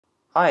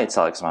Hi, it's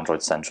Alex from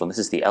Android Central, and this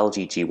is the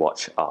LG G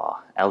Watch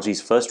R, LG's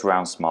first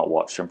round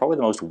smartwatch and probably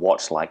the most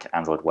watch-like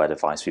Android Wear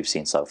device we've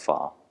seen so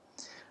far.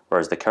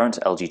 Whereas the current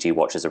LG G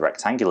Watch is a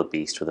rectangular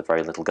beast with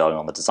very little going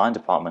on in the design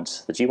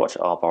department, the G Watch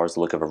R borrows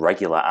the look of a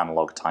regular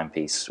analog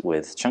timepiece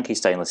with chunky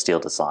stainless steel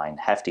design,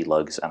 hefty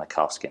lugs, and a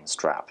calfskin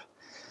strap.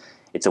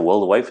 It's a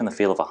world away from the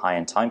feel of a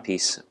high-end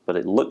timepiece, but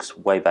it looks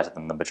way better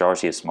than the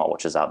majority of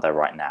smartwatches out there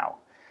right now.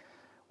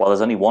 While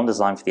there's only one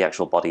design for the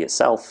actual body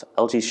itself,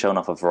 LG's shown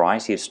off a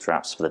variety of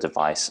straps for the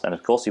device, and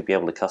of course you'll be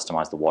able to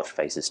customize the watch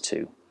faces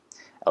too.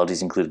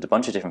 LG's included a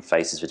bunch of different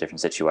faces for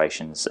different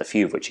situations, a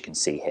few of which you can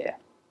see here.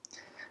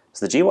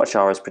 So the G Watch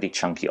R is pretty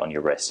chunky on your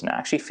wrist, and it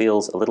actually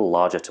feels a little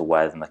larger to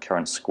wear than the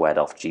current squared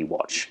off G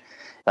Watch.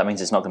 That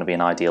means it's not going to be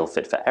an ideal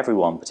fit for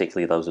everyone,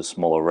 particularly those with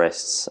smaller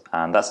wrists,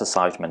 and that's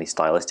aside from any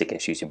stylistic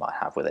issues you might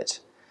have with it.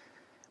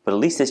 But at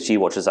least this G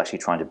Watch is actually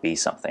trying to be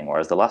something,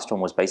 whereas the last one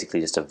was basically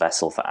just a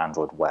vessel for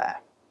Android Wear.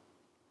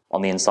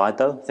 On the inside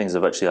though, things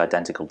are virtually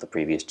identical to the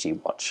previous G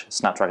Watch.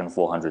 Snapdragon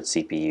 400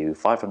 CPU,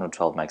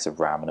 512 megs of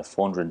RAM and a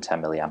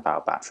 410 mAh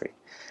battery,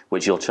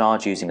 which you'll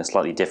charge using a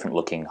slightly different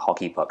looking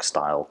hockey puck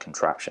style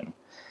contraption.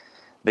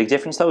 The big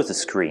difference though is the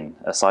screen.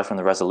 Aside from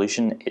the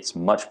resolution, it's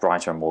much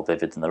brighter and more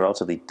vivid than the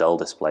relatively dull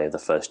display of the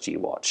first G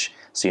Watch,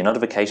 so your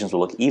notifications will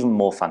look even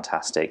more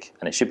fantastic,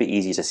 and it should be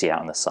easy to see out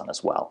in the sun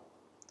as well.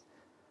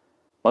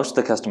 Most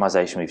of the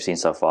customization we've seen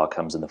so far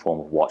comes in the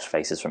form of watch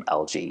faces from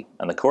LG,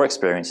 and the core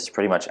experience is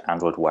pretty much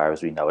Android Wear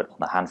as we know it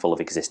on a handful of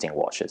existing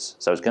watches.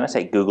 So it's going to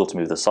take Google to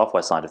move the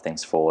software side of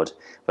things forward,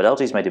 but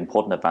LG's made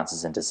important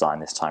advances in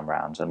design this time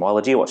round, and while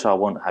the G Watch R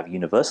won't have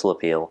universal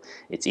appeal,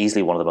 it's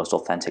easily one of the most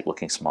authentic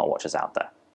looking smartwatches out there.